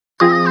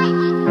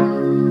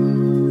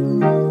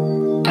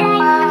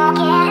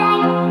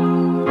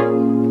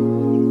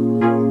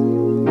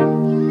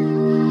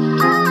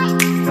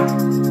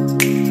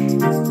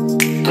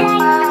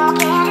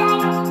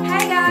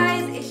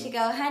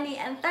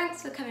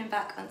coming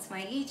back onto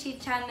my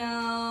YouTube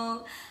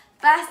channel.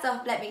 First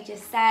off, let me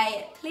just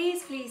say,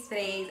 please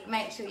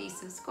make sure you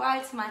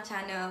subscribe to my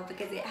channel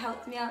because it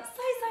helps me out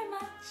so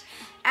much.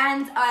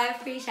 And I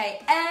appreciate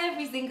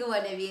every single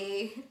one of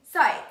you.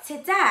 So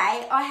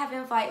today I have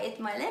invited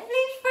my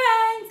lovely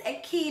friends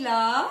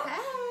Akila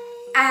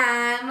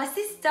and my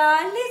sister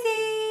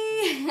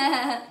Lizzie.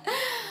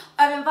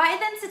 I've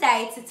invited them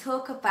today to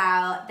talk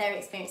about their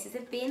experiences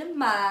of being a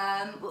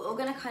mum. We're all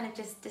going to kind of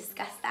just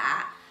discuss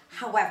that.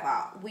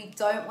 However, we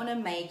don't want to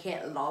make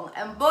it long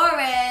and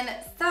boring.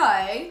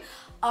 So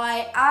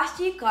I asked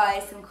you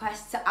guys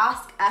to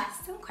ask us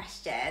some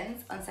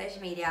questions on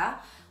social media,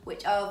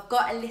 which I've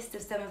got a list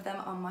of some of them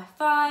on my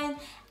phone,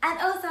 and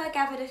also I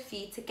gathered a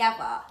few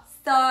together.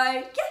 So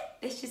yeah,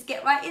 let's just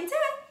get right into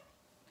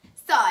it.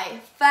 So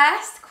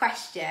first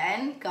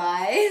question,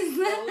 guys.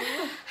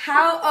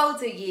 How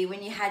old are you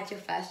when you had your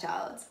first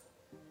child?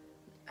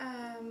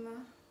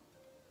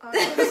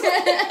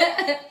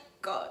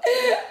 God.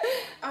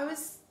 I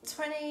was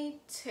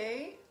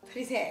 22.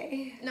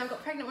 22? No, I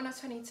got pregnant when I was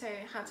 22,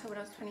 had her when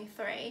I was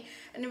 23.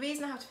 And the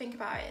reason I have to think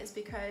about it is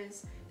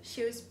because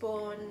she was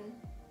born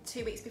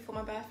 2 weeks before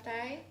my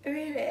birthday.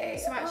 Really?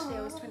 So actually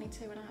I was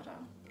 22 when I had her.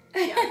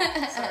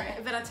 Yeah, sorry.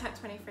 Then I turned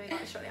 23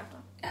 like shortly after.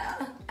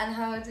 Yeah. And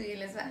how old are you,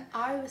 Elizabeth?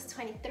 I was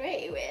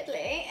 23,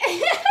 weirdly.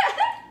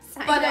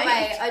 By the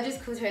way, I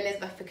just called her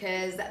Elizabeth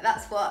because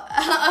that's what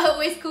I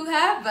always call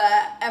her,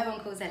 but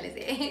everyone calls her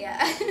Lizzie.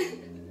 Yeah.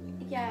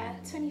 Yeah,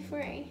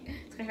 23.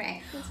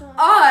 23.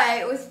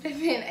 I was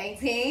flipping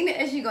 18,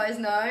 as you guys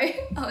know. I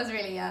was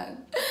really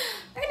young.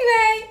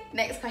 Anyway,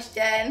 next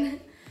question.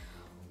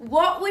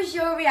 What was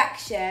your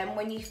reaction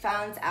when you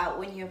found out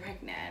when you were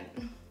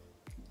pregnant?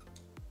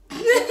 Do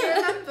you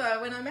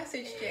remember when I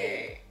messaged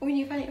you? When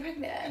you found out you're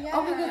pregnant? Yeah.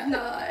 Oh my god,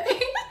 no.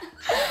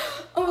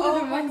 Oh my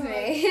god, reminds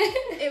me.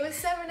 It was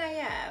 7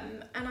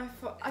 AM and I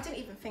thought, I didn't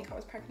even think I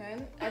was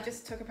pregnant. I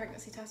just took a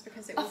pregnancy test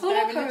because it was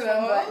there in the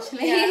drawer.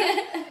 Actually.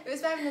 Yeah. It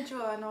was there in the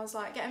drawer and I was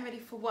like getting ready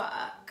for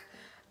work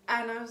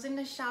and I was in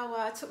the shower.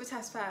 I took the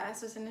test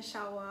first, I was in the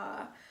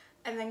shower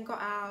and then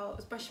got out, I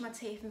was brushing my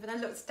teeth and then I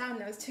looked down,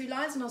 there was 2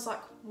 lines and I was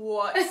like,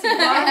 what in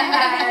my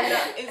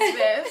head is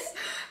this?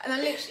 And I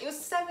literally, it was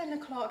 7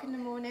 o'clock in the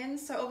morning,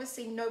 so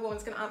obviously no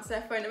one's going to answer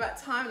their phone at that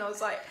time, and I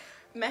was like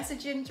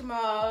messaging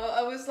Jamal,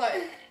 I was like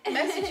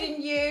messaging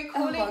you,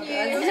 calling you,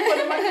 I was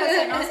calling my cousin,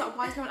 and I was like,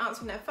 why is no one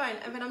answering their phone?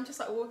 And then I'm just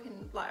like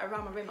walking like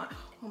around my room like,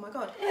 oh my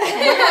god,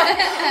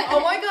 oh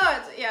my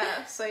god,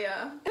 yeah, so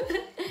yeah.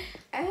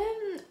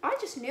 I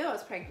just knew I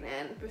was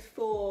pregnant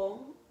before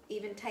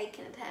even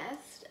taking a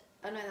test.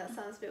 I know that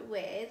sounds a bit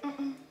weird,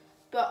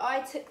 but I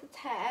took the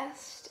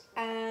test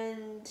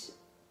and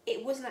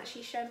it wasn't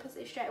actually showing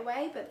positive straight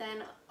away, but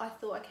then I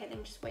thought, okay, let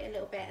me just wait a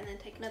little bit and then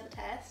take another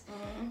test,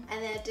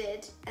 and then I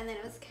did, and then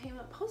it came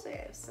up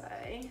positive, so...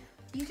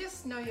 You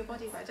just know your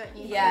body though, don't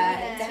you?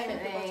 Yeah,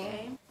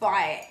 definitely.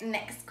 Right,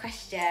 next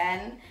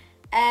question.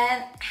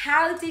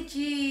 How did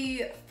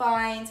you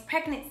find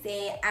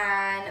pregnancy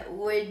and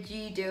would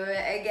you do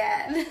it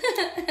again?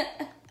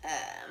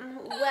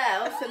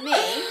 Well, for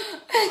me,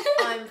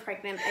 I'm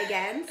pregnant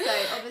again, so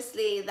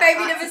obviously that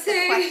answers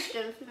the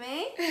question for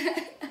me.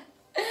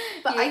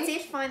 But I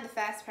did find the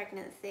first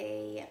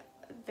pregnancy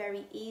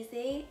very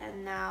easy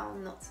and now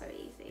not so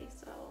easy,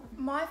 so...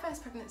 My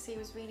first pregnancy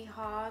was really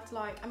hard,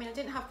 like, I mean, I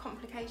didn't have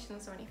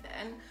complications or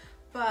anything,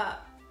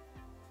 but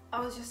I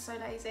was just so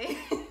lazy.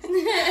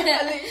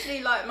 I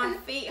literally, like, my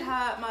feet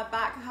hurt, my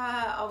back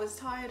hurt, I was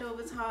tired all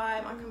the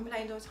time, I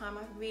complained all the time,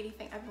 I really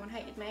think everyone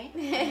hated me.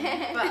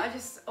 But I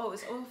just, it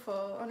was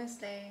awful,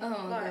 honestly.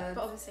 Oh, like,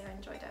 but obviously I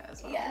enjoyed it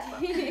as well.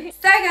 Yeah.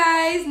 So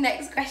guys,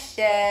 next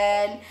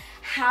question.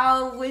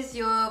 How was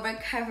your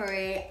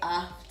recovery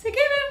after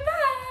giving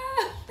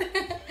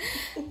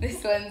birth?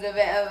 This one's a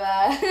bit of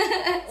a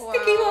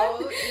sticky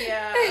one.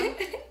 Yeah.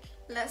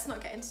 Let's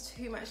not get into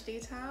too much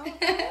detail.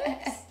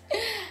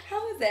 How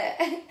was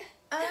it?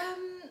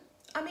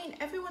 I mean,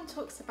 everyone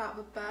talks about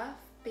the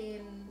birth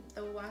being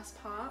the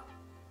worst part,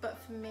 but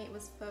for me it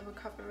was the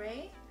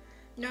recovery.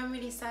 No one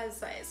really says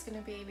that it's going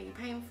to be really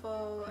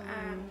painful,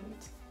 and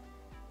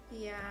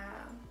yeah.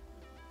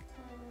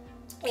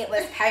 It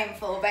was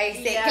painful,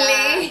 basically.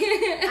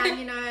 Yeah. And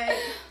you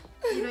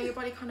know, your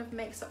body kind of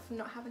makes up for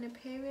not having a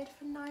period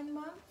for 9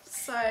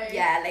 months. So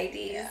yeah,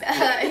 ladies, who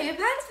have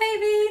had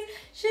babies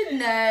should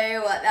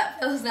know what that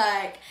feels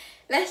like.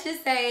 Let's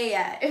just say,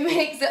 yeah, it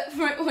makes up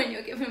for it when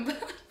you're giving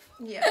birth.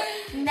 Yeah.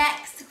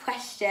 Next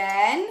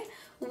question.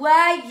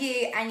 Were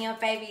you and your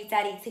baby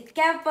daddy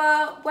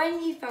together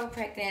when you fell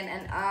pregnant,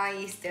 and are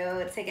you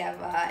still together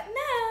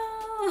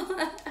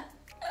now?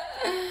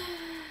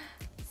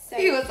 So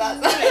who was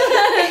that?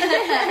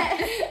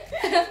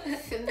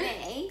 For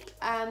me,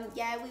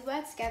 yeah, we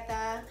were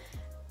together.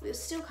 It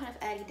was still kind of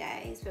early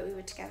days, but we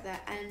were together,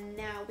 and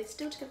now we're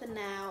still together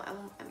now,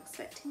 and I'm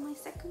expecting my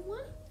second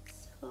one.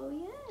 So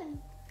yeah.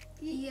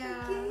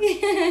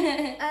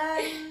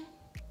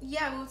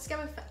 Yeah, we were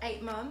together for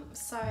 8 months,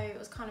 so it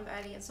was kind of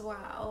early as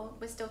well.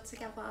 We're still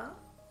together,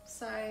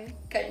 so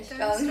going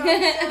strong.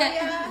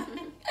 Yeah.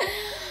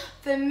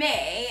 For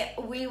me,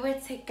 we were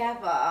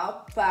together,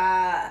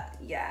 but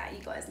yeah,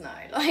 you guys know,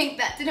 like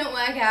that didn't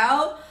work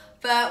out.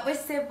 But we're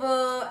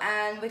civil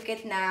and we're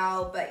good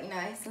now, but you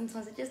know,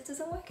 sometimes it just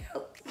doesn't work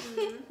out.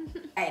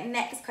 Okay,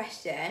 next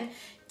question.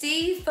 Do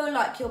you feel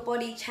like your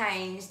body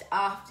changed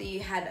after you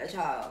had a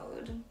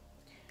child?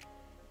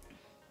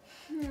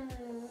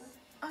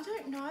 I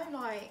don't know,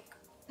 like,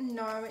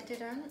 no, it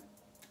didn't.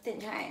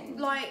 Didn't change?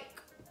 Like,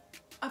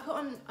 I put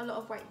on a lot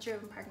of weight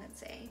during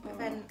pregnancy, but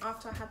then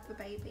after I had the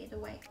baby, the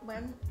weight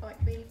went like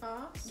really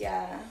fast.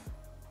 Yeah.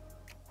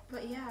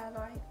 But yeah,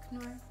 like,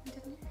 no, it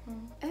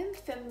didn't.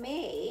 For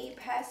me,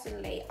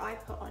 personally, I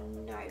put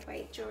on no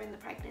weight during the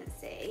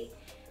pregnancy.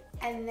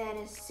 And then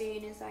as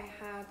soon as I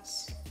had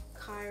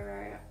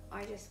Cairo,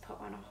 I just put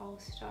on a whole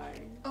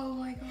stone. Oh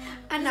my god.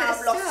 And Was now it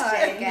I've lost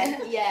stone? it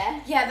again.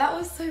 Yeah. Yeah, that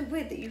was so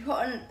weird that you put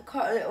on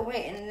quite a little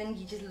weight and then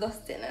you just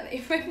lost it and then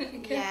you're pregnant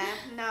again.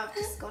 Yeah, now I've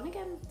just gone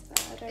again.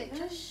 So I don't It know.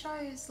 just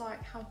shows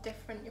like how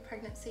different your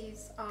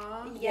pregnancies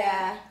are.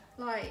 Yeah.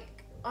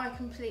 Like, I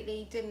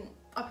completely didn't,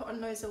 I put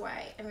on loads of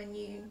weight and then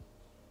you...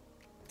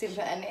 Didn't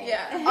put any.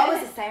 Yeah. I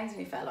was the same, to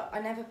be fair. Like, I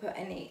never put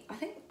any. I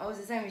think I was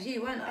the same as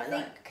you, weren't I? I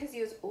think because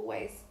he was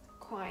always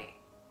quite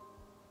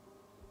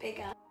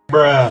bigger.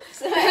 Bruh.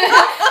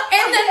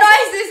 In the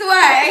nicest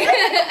way.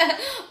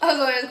 I was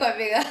always quite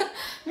bigger.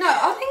 No,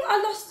 I think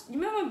I lost. You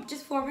remember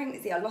just before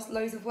pregnancy, I lost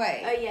loads of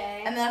weight. Oh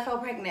yeah. And then I fell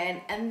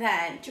pregnant, and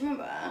then do you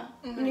remember?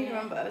 Do you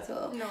remember at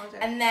all? No, I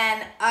don't. And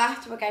then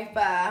after I gave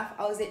birth,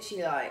 I was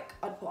literally like,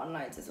 I'd put on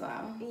loads as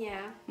well.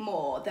 Yeah.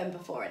 More than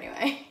before,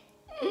 anyway.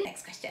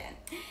 Next question.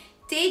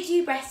 Did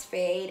you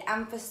breastfeed,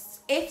 and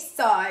if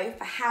so,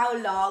 for how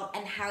long,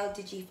 and how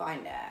did you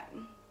find it?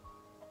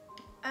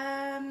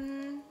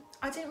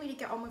 I didn't really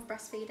get on with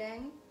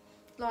breastfeeding.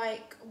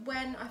 Like,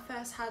 when I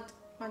first had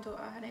my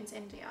daughter, her name's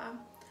India,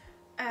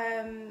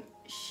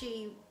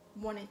 she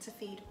wanted to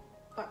feed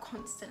like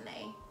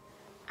constantly,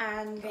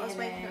 and I was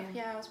waking up. Really?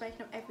 Yeah, I was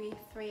waking up every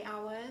 3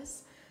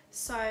 hours,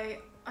 so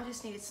I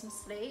just needed some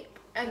sleep.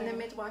 And the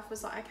midwife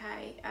was like,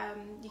 "Okay,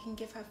 you can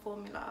give her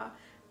formula,"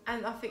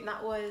 and I think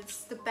that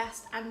was the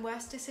best and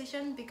worst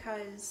decision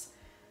because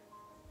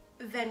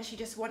then she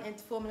just wanted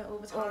formula all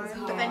the time,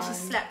 but then she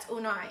slept all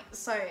night,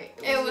 so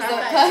it was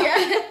like perfect.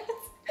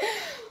 Yeah.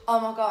 Oh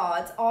my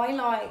god,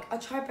 I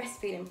tried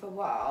breastfeeding for a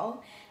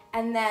while,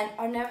 and then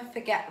I'll never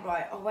forget,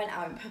 right, I went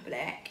out in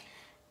public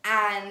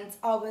and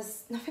I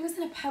think I was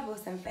in a pub or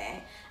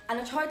something, and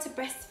I tried to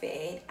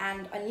breastfeed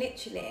and I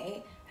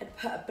literally had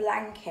put a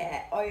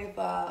blanket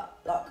over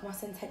like my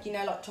son's head, you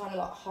know, like trying to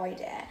like hide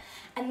it,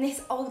 and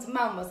this old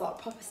man was like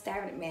proper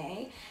staring at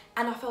me,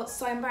 and I felt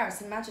so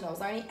embarrassed. Imagine I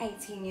was only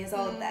 18 years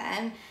old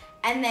then,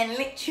 and then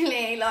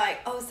literally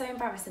like I was so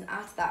embarrassed, and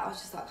after that I was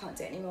just like, I can't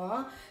do it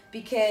anymore,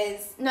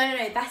 because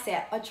no, that's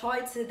it. I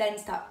tried to then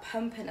start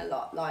pumping a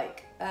lot,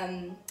 like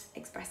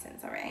expressing,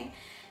 sorry,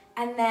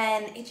 and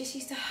then it just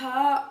used to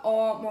hurt.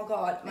 Oh my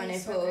god, my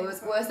It's so nipples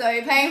painful. were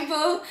so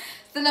painful.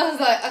 So then I was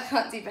like, I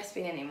can't do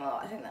breastfeeding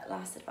anymore. I think that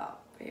lasted about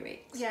 3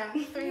 weeks. Yeah,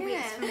 3 weeks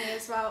Yeah. for me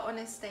as well,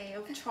 honestly,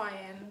 of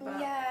trying. But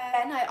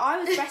Yeah, no, I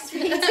was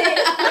breastfeeding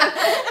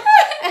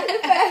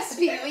the first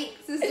few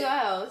weeks as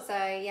well. So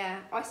yeah,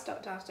 I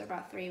stopped after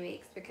about 3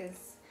 weeks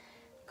because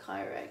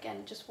Kyra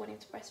again just wanted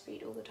to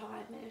breastfeed all the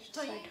time, and it was just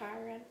Don't so you-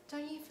 tiring.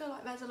 don't you feel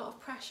like there's a lot of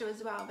pressure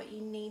as well that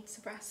you need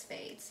to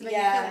breastfeed? So then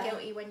Yeah. you feel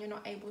guilty when you're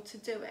not able to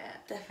do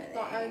it. Definitely.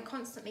 Like, I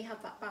constantly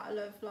had that battle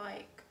of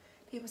like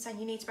people saying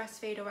you need to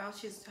breastfeed or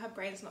else her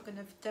brain's not going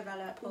to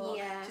develop, or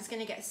Yeah. she's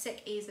going to get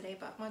sick easily.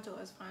 But my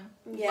daughter's fine.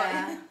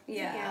 Yeah,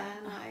 Yeah, yeah.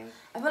 no.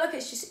 I feel like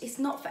it's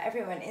not for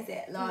everyone, is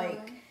it?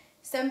 Like, No.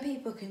 some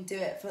people can do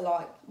it for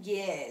like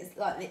years,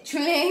 like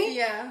literally.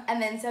 Yeah.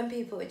 And then some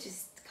people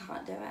just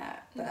can't do it.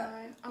 But No,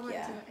 I won't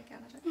yeah. do it again.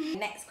 I don't.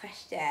 Next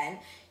question.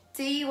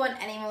 Do you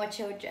want any more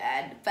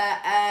children? But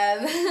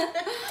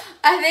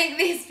I think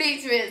this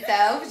speaks for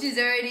itself. She's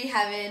already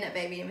having a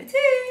baby number 2.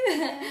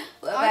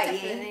 What about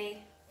you?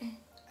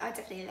 I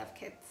definitely love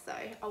kids, so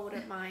I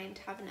wouldn't mind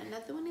having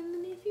another one in the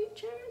near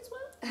future as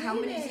well. How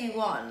many do you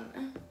want?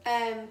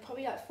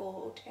 Probably like 4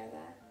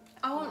 altogether.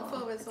 I want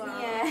 4 as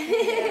well. Yeah.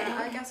 Yeah,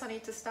 I guess I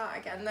need to start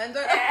again then,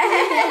 don't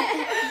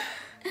I?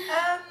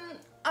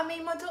 I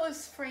mean, my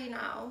daughter's 3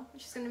 now.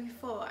 She's going to be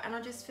 4, and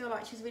I just feel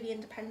like she's really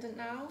independent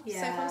now. So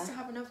if I Yeah. was to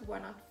have another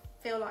one, I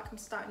feel like I'm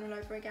starting all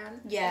over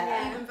again.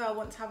 Yeah. Even though I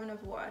want to have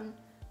another one,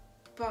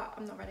 but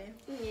I'm not ready.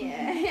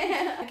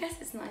 Yeah. I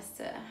guess it's nice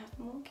to have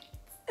more kids.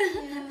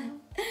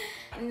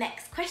 Yeah.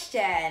 Next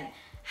question.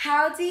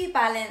 How do you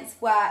balance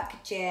work,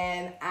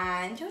 gym,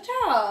 and your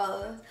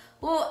child?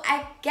 Well,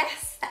 I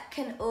guess that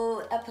can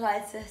all apply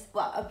to us.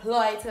 Well,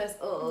 apply to us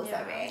all. Yeah.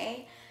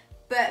 Sorry,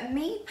 but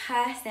me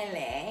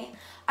personally,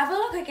 I feel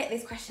like I get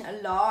this question a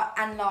lot,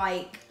 and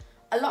like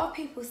a lot of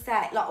people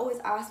say, like, always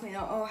ask me,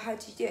 like, oh, how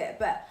do you do it?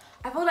 But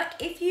I feel like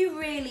if you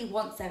really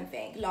want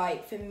something,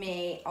 like for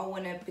me, I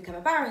want to become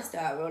a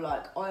barrister, or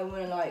like I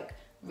want to like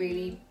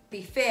really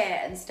be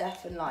fit and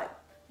stuff, and like,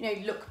 you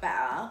know, look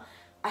better.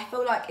 I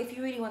feel like if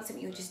you really want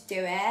something, you'll just do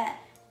it.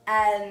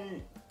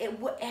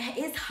 it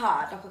is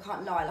hard, like I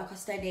can't lie, like I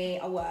study,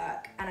 I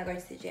work and I go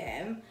to the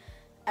gym,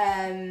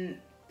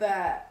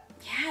 but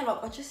yeah,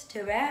 like I just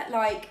do it.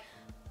 Like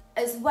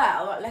as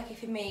well, like lucky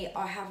for me,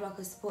 I have like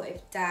a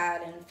supportive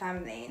dad and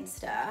family and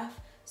stuff,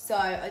 so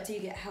I do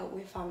get help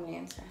with family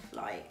and stuff,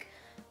 like,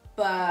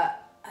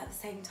 but at the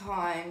same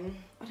time,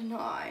 I don't know,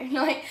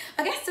 like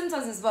I guess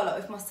sometimes as well,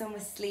 like if my son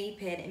was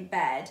sleeping in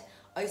bed,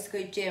 I used to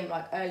go gym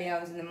like early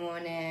hours in the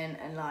morning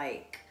and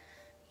like,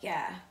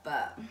 yeah,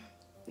 but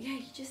yeah,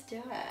 you just do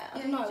it. I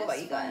don't know what about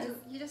you guys.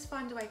 You just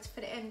find a way to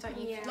fit it in, don't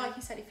you? Yeah. Like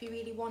you said, if you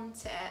really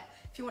want it,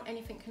 if you want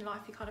anything in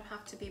life, you kind of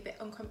have to be a bit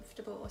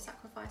uncomfortable or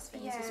sacrifice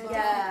things as well.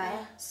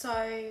 Yeah. So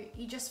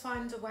you just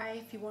find a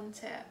way. If you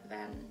want it,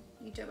 then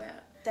you do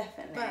it.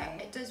 Definitely.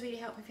 But it does really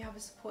help if you have a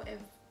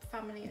supportive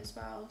family as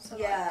well. So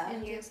Yeah. like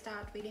India's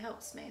dad really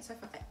helps me. So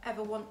if I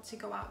ever want to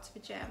go out to the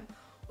gym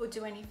or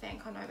do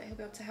anything, I know that he'll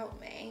be able to help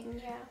me.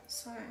 Yeah.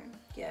 So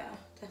Yeah,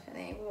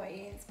 definitely. What about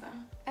you, Isabel?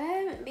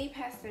 Me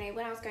personally,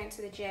 when I was going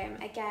to the gym,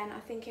 again, I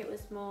think it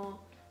was more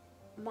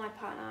my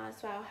partner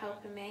as well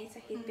helping me. So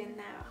he'd been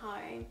there at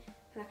home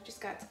and I could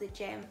just go out to the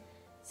gym.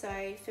 So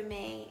for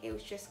me, it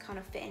was just kind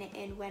of fitting it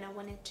in when I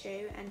wanted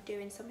to and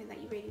doing something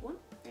that you really want,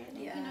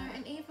 really. Yeah. you know,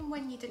 and even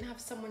when you didn't have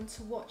someone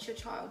to watch your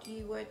child,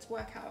 you would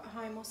work out at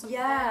home or something.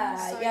 Yeah,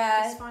 so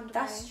yeah, just find a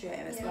that's way. true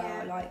as Yeah.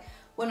 well. Like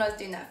when I was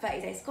doing that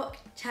 30-day squat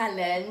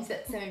challenge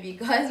that some of you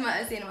guys might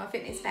have seen on my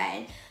fitness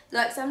page,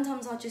 like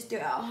sometimes I'll just do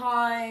it at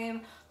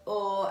home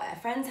or at a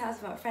friend's house,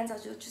 or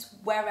just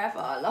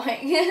wherever,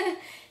 like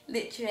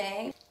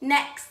literally.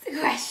 Next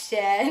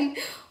question,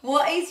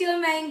 what is your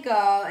main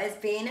goal as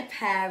being a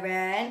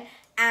parent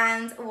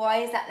and why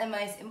is that the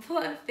most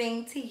important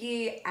thing to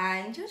you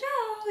and your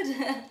child?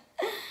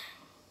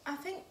 I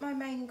think my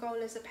main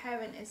goal as a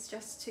parent is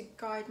just to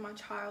guide my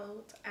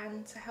child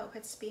and to help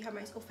her to be her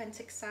most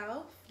authentic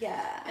self.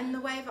 Yeah. And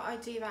the way that I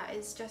do that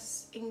is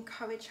just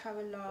encourage her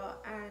a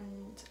lot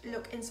and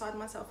look inside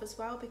myself as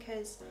well,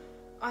 because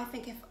I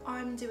think if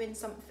I'm doing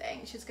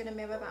something, she's going to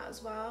mirror that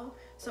as well.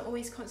 So I'm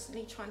always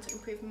constantly trying to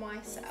improve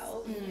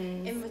myself.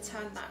 In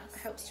return, that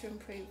helps to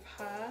improve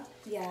her.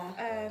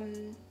 Yeah.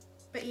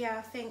 But yeah,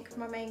 I think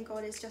my main goal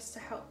is just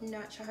to help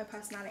nurture her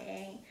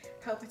personality,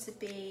 help her to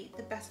be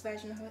the best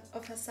version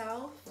of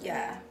herself.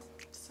 Yeah.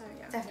 So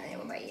yeah. Definitely.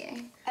 What about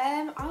you?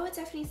 I would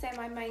definitely say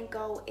my main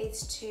goal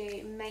is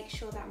to make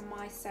sure that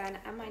my son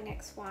and my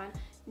next one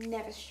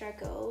never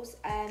struggles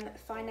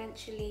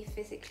financially,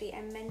 physically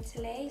and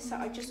mentally. So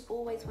I just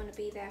always want to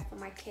be there for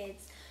my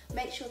kids,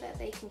 make sure that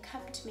they can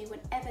come to me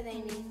whenever they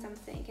need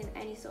something in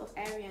any sort of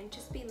area and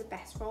just be the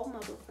best role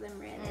model for them,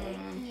 really.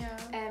 Yeah.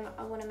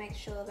 I want to make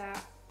sure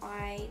that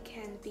I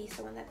can be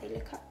someone that they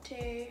look up to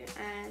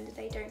and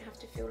they don't have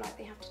to feel like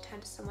they have to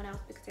turn to someone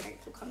else because they don't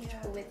feel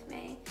comfortable with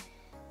me.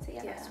 So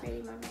yeah, that's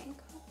really my main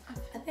goal.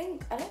 I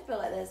don't feel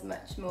like there's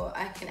much more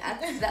I can add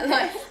to that.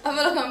 Like, I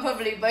feel like I'm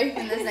probably both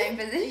in the same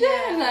position.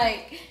 Yeah.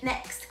 Like,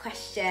 next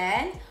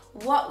question.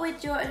 What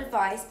would your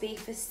advice be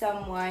for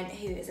someone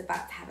who is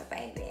about to have a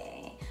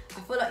baby?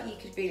 I feel like you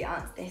could really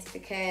answer this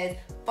because,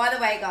 by the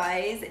way,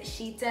 guys,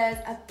 she does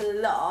a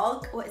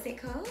blog. What is it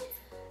called?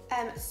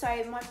 So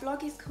my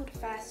blog is called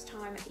First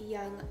Time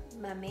Young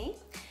Mummy.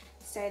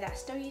 So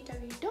that's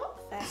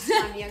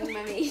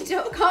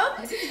www.firsttimeyoungmummy.com.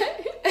 Can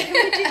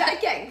we do that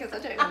again? Because I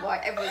don't know why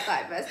everyone's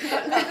like first.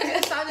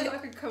 It sounded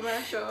like a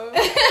commercial.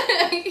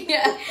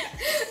 Yeah.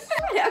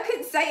 I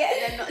couldn't say it and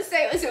then not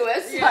say it was a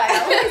website. I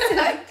always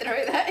like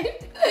throw that in.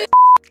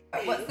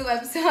 What's the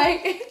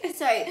website?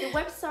 So the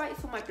website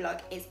for my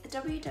blog is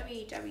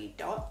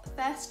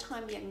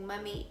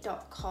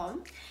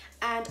www.firsttimeyoungmummy.com,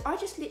 and I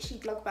just literally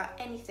blog about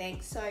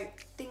anything. So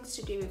things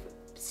to do with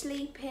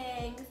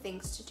sleeping,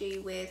 things to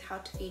do with how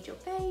to feed your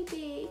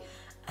baby.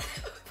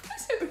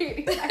 That's a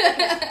really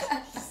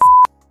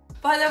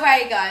By the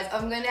way, guys,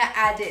 I'm going to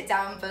add it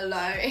down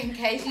below in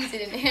case you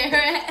didn't hear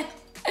it.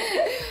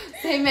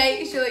 So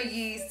make sure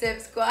you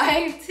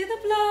subscribe to the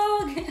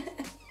blog.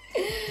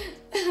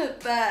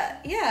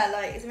 But yeah,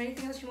 like, is there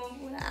anything else you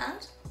want to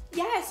add?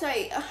 Yeah, so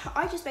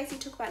I just basically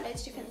talk about loads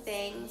of different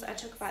things. I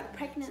talk about the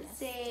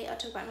pregnancy, I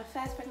talk about my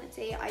first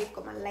pregnancy, I've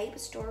got my labour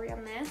story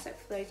on there, so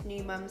for those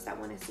new mums that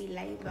want to see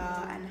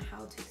labour and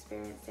how to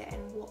experience it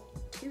and what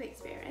to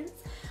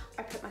experience,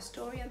 I put my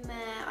story on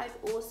there. I've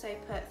also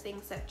put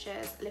things such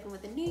as living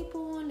with a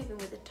newborn, living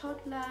with a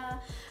toddler,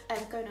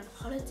 going on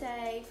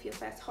holiday for your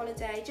first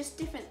holiday, just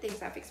different things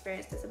that I've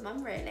experienced as a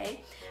mum,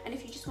 really. And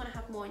if you just want to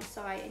have more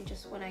insight and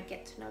just want to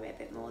get to know it a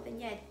bit more, then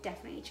yeah,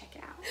 definitely check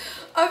it out.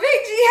 I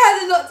think she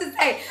has a lot to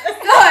say. So,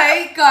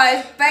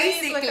 guys,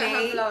 Please look at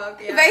her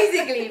blog, yeah.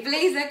 basically,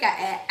 please look at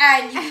it,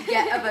 and you can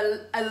get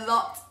a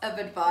lot of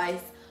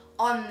advice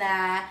on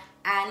there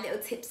and little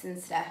tips and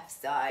stuff.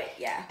 So,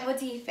 yeah. What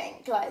do you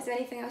think? Like, is there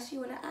anything else you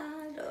want to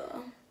add,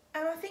 or?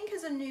 I think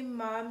as a new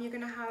mum, you're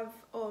gonna have,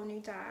 or new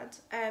dad,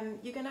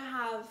 you're gonna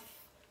have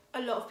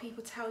a lot of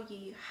people tell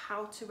you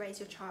how to raise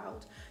your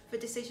child, for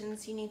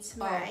decisions you need to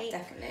make. Oh,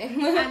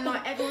 definitely. And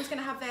like everyone's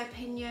gonna have their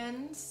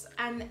opinions,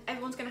 and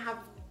everyone's gonna have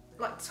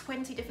like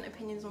 20 different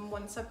opinions on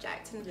one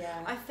subject. And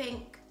Yeah. I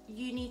think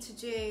you need to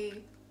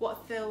do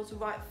what feels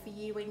right for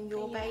you and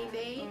your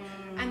baby.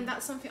 And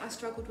that's something I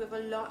struggled with a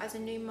lot as a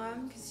new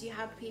mum, because you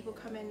had people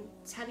come in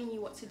telling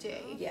you what to do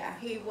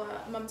who were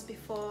mums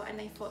before and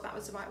they thought that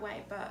was the right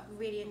way, but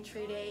really and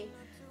truly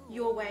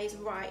your way is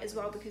right as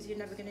well, because you're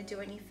never going to do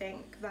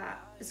anything that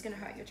is going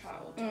to hurt your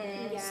child.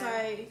 So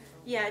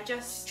yeah,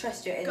 just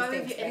trust your go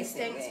instincts, with your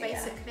instincts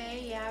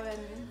basically, and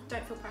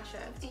don't feel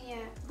pressured.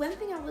 One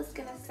thing I was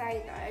gonna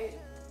say though,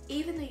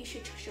 even though you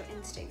should trust your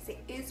instincts, it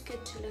is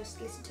good to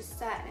listen to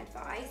certain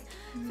advice.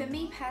 For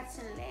me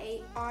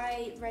personally,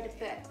 I read a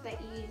book that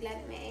you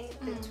lent me,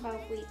 the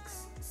 12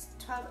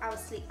 hours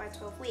sleep by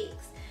 12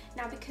 weeks.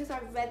 Now, because I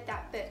read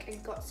that book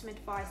and got some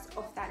advice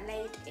off that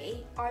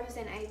lady, I was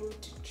then able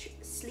to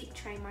sleep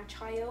train my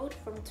child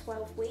from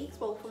 12 weeks,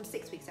 well, from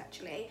 6 weeks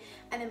actually,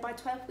 and then by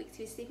 12 weeks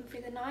he was sleeping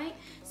through the night.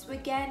 So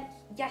again,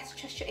 yes,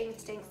 trust your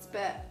instincts,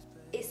 but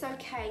it's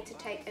okay to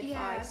take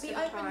advice. Be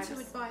open to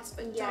advice,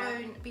 but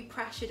don't be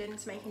pressured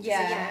into making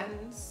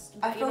decisions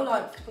I that feel you're not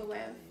like comfortable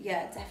with.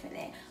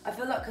 definitely. I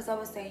feel like because I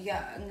was so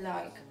young,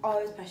 like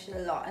I was pressured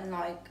a lot, and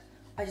like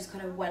I just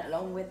kind of went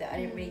along with it. I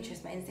didn't really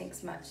trust my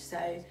instincts much,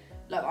 so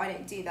like I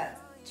didn't do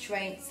that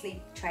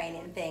sleep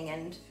training thing,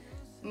 and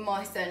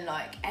my son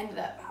like ended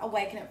up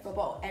waking up for a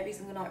bottle every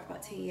single night for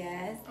about 2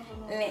 years.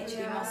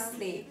 Literally my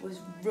sleep was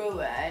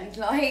ruined,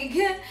 like,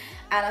 and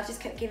I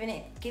just kept giving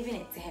it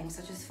to him,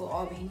 so I just thought,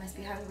 oh, he must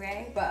be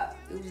hungry, but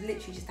it was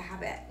literally just a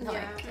habit,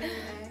 like.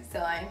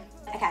 So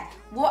okay,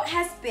 what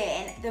has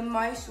been the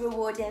most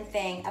rewarding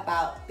thing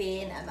about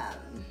being a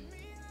mum?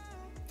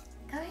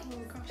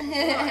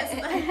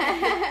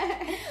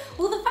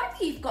 Well, the fact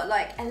that you've got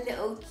like a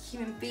little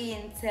human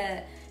being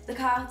to look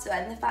after,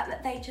 and the fact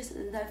that they just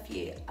love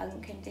you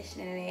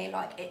unconditionally,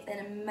 like it's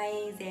an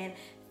amazing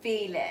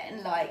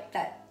feeling, like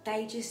that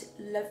they just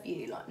love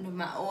you, like no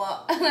matter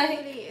what.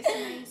 Really, it's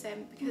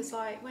amazing, because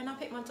like when I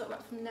picked my daughter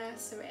up from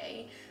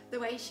nursery, the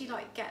way she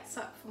like gets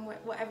up from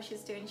whatever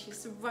she's doing, she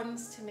just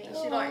runs to me,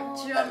 she like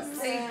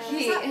jumps, so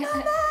cute.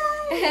 Like,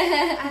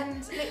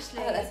 and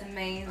literally, that's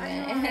amazing.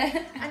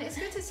 And it's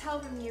good to tell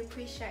them you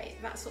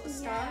appreciate that sort of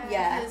stuff,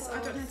 because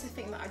I don't have to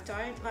think that I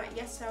don't. Like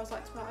yesterday I was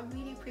like, well, I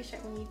really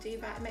appreciate when you do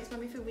that, it makes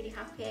me feel really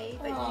happy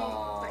that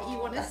you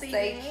want to see me.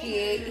 That's so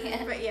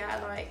cute. But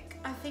yeah, like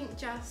I think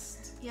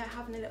just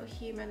having a little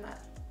human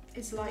that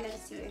is like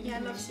loves you.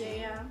 Loves you,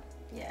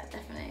 Yeah,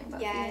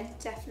 definitely.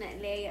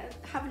 Definitely.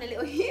 Having a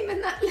little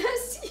human that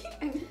loves you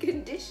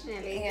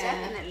unconditionally,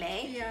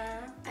 definitely.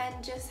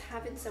 And just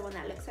having someone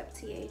that looks up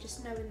to you,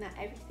 just knowing that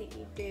everything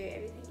you do,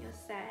 everything you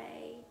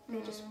say,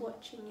 they're just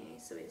watching you.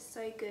 So it's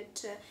so good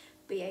to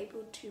be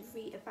able to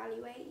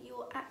reevaluate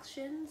your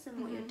actions and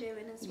what you're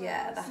doing as well.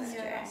 Yeah,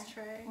 that's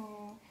true.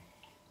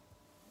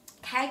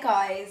 Okay,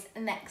 guys,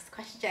 next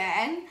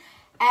question.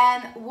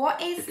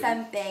 What is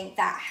something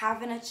that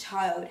having a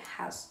child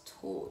has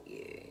taught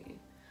you?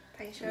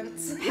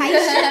 Patience.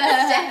 Patience,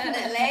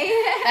 definitely.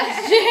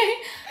 That's true.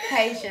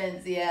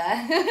 Patience,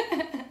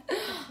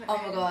 Oh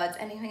my god,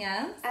 anything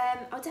else?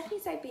 I'll definitely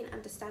say being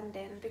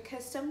understanding,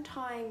 because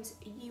sometimes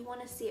you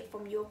want to see it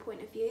from your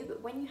point of view,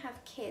 but when you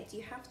have kids,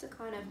 you have to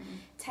kind of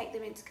take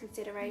them into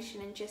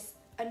consideration and just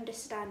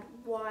understand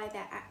why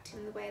they're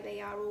acting the way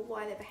they are, or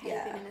why they're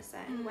behaving in a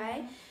certain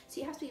way. So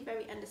you have to be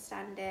very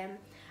understanding.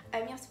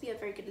 You have to be a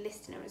very good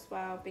listener as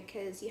well,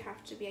 because you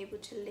have to be able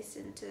to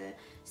listen to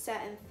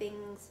certain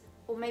things,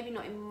 or maybe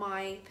not in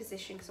my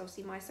position, because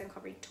obviously my son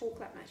can't really talk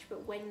that much,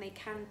 but when they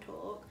can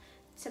talk,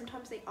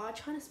 sometimes they are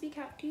trying to speak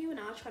out to you and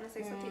are trying to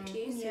say something to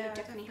you, so you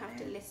definitely have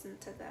to listen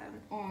to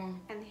them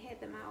and hear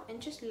them out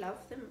and just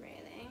love them,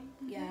 really.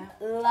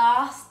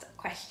 Last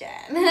question.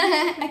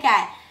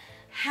 Okay,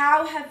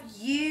 how have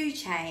you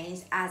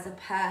changed as a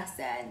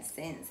person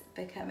since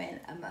becoming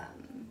a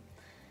mum?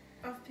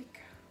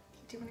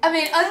 I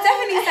mean, I'd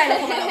definitely say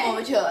like I'm a lot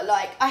more mature.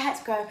 Like I had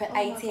to grow up at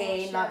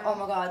 18. Like oh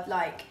my god,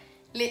 like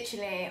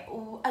literally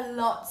a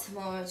lot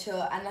more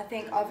mature. And I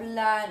think I've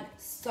learned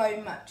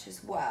so much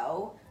as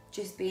well,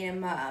 just being a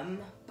mum.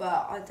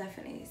 But I'd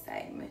definitely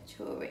say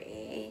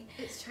maturity.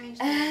 It's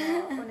changed a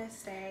lot,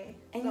 honestly.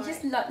 And you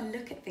just like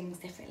look at things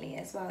differently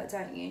as well,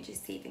 don't you?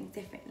 Just see things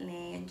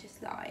differently, and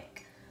just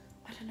like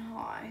I don't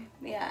know.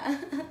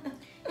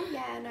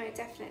 Yeah, no,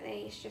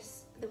 definitely. It's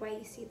just the way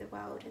you see the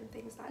world and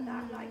things like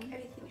that. Like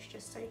everything's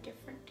just so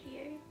different to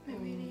you. It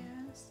really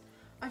is.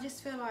 I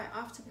just feel like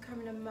after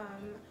becoming a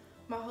mum,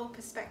 my whole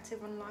perspective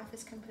on life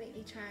has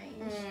completely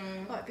changed.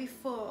 Like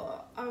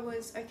before, I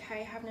was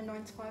okay having a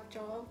 9-to-5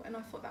 job, and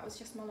I thought that was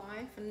just my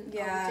life, and I would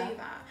do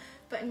that.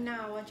 But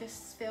now I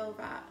just feel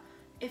that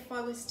if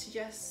I was to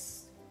just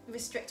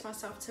restrict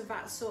myself to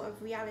that sort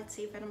of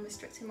reality, then I'm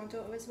restricting my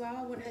daughter as well.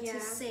 I want her to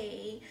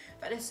see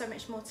that there's so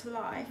much more to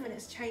life, and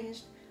it's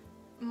changed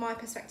my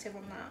perspective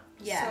on that.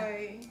 So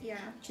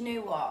do you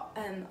know what,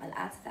 I'll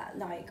add to that,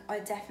 like I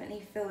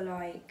definitely feel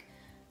like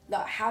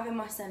having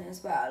my son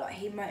as well, like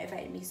he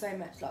motivated me so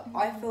much. Like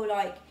I feel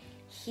like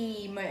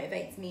he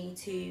motivates me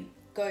to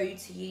go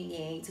to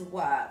uni, to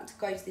work, to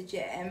go to the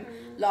gym.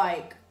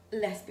 Like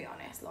let's be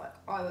honest, like,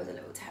 I was a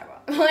little terror,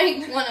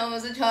 like, when I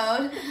was a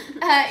child.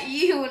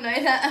 You all know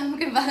that, I'm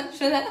going to vouch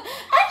for that.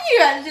 And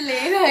you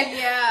actually, like,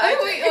 yeah,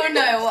 we all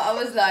know what I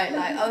was like,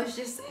 I was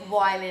just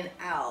wilding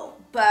out,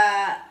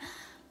 but,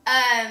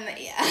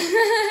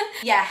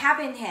 yeah,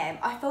 having him,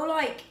 I feel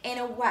like, in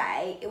a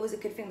way, it was a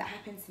good thing that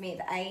happened to me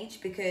at the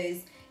age,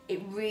 because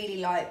it really,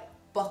 like,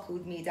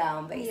 buckled me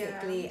down,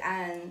 basically,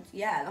 and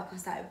yeah, like, I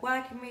started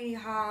working really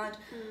hard.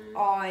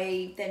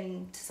 I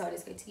then decided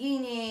to go to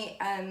uni.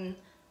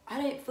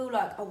 I don't feel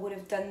like I would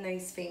have done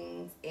those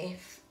things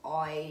if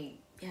I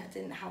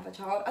didn't have a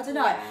child. I don't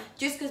know,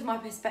 just because my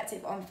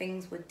perspective on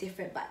things were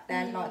different back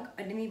then. Like,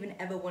 I didn't even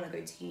ever want to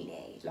go to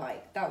uni.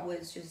 Like, that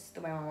was just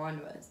the way my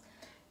mind was.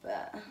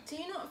 But do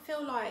you not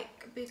feel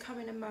like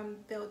becoming a mum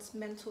builds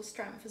mental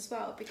strength as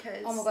well?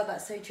 Because oh my god,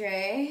 that's so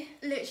true.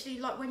 Literally,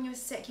 like, when you're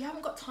sick, you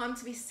haven't got time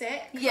to be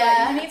sick. Yeah,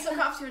 like, you need to look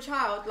after your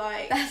child.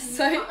 Like, that's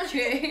so true.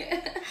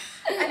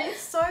 And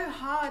it's so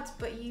hard,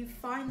 but you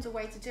find a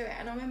way to do it.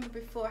 And I remember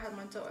before I had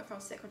my daughter, if I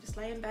was sick, I'd just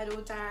lay in bed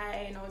all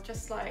day and I'd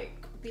just like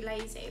be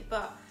lazy.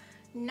 But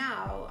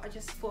now I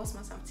just force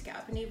myself to get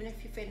up, and even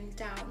if you're feeling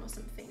down or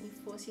something, you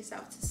force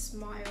yourself to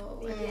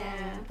smile.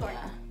 And,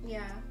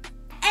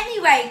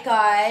 Anyway,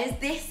 guys,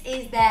 this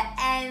is the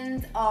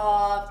end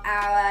of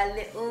our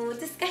little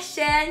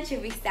discussion,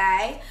 should we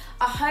say.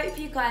 I hope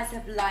you guys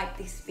have liked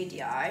this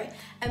video.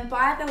 And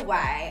by the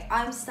way,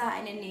 I'm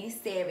starting a new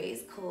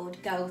series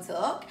called Girl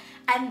Talk,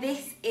 and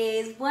this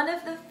is one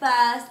of the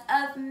first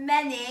of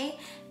many.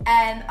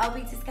 I'll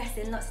be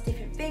discussing lots of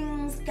different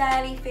things,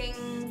 girly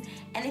things,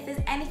 and if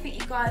there's anything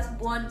you guys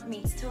want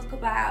me to talk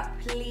about,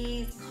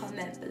 please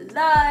comment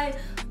below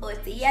or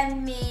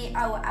DM me.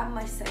 I will add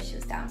my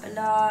socials down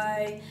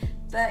below.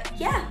 But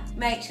yeah,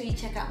 make sure you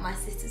check out my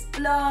sister's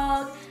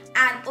blog,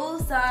 and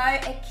also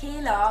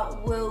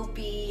Akila will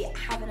be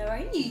having her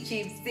own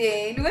YouTube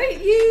soon,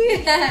 won't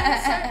you?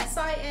 I'm so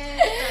excited.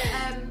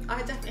 But,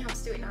 I definitely have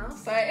to do it now,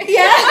 so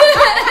yeah.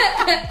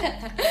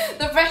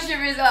 The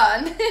pressure is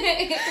on.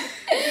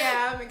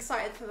 Yeah, I'm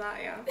excited for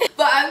that, yeah.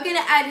 But I'm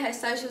gonna add her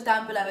socials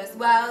down below as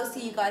well, so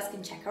you guys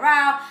can check her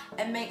out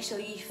and make sure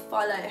you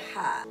follow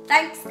her.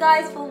 Thanks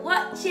guys for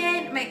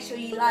watching. Make sure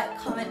you like,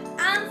 comment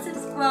and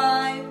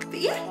subscribe. But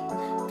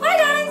yeah, bye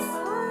guys.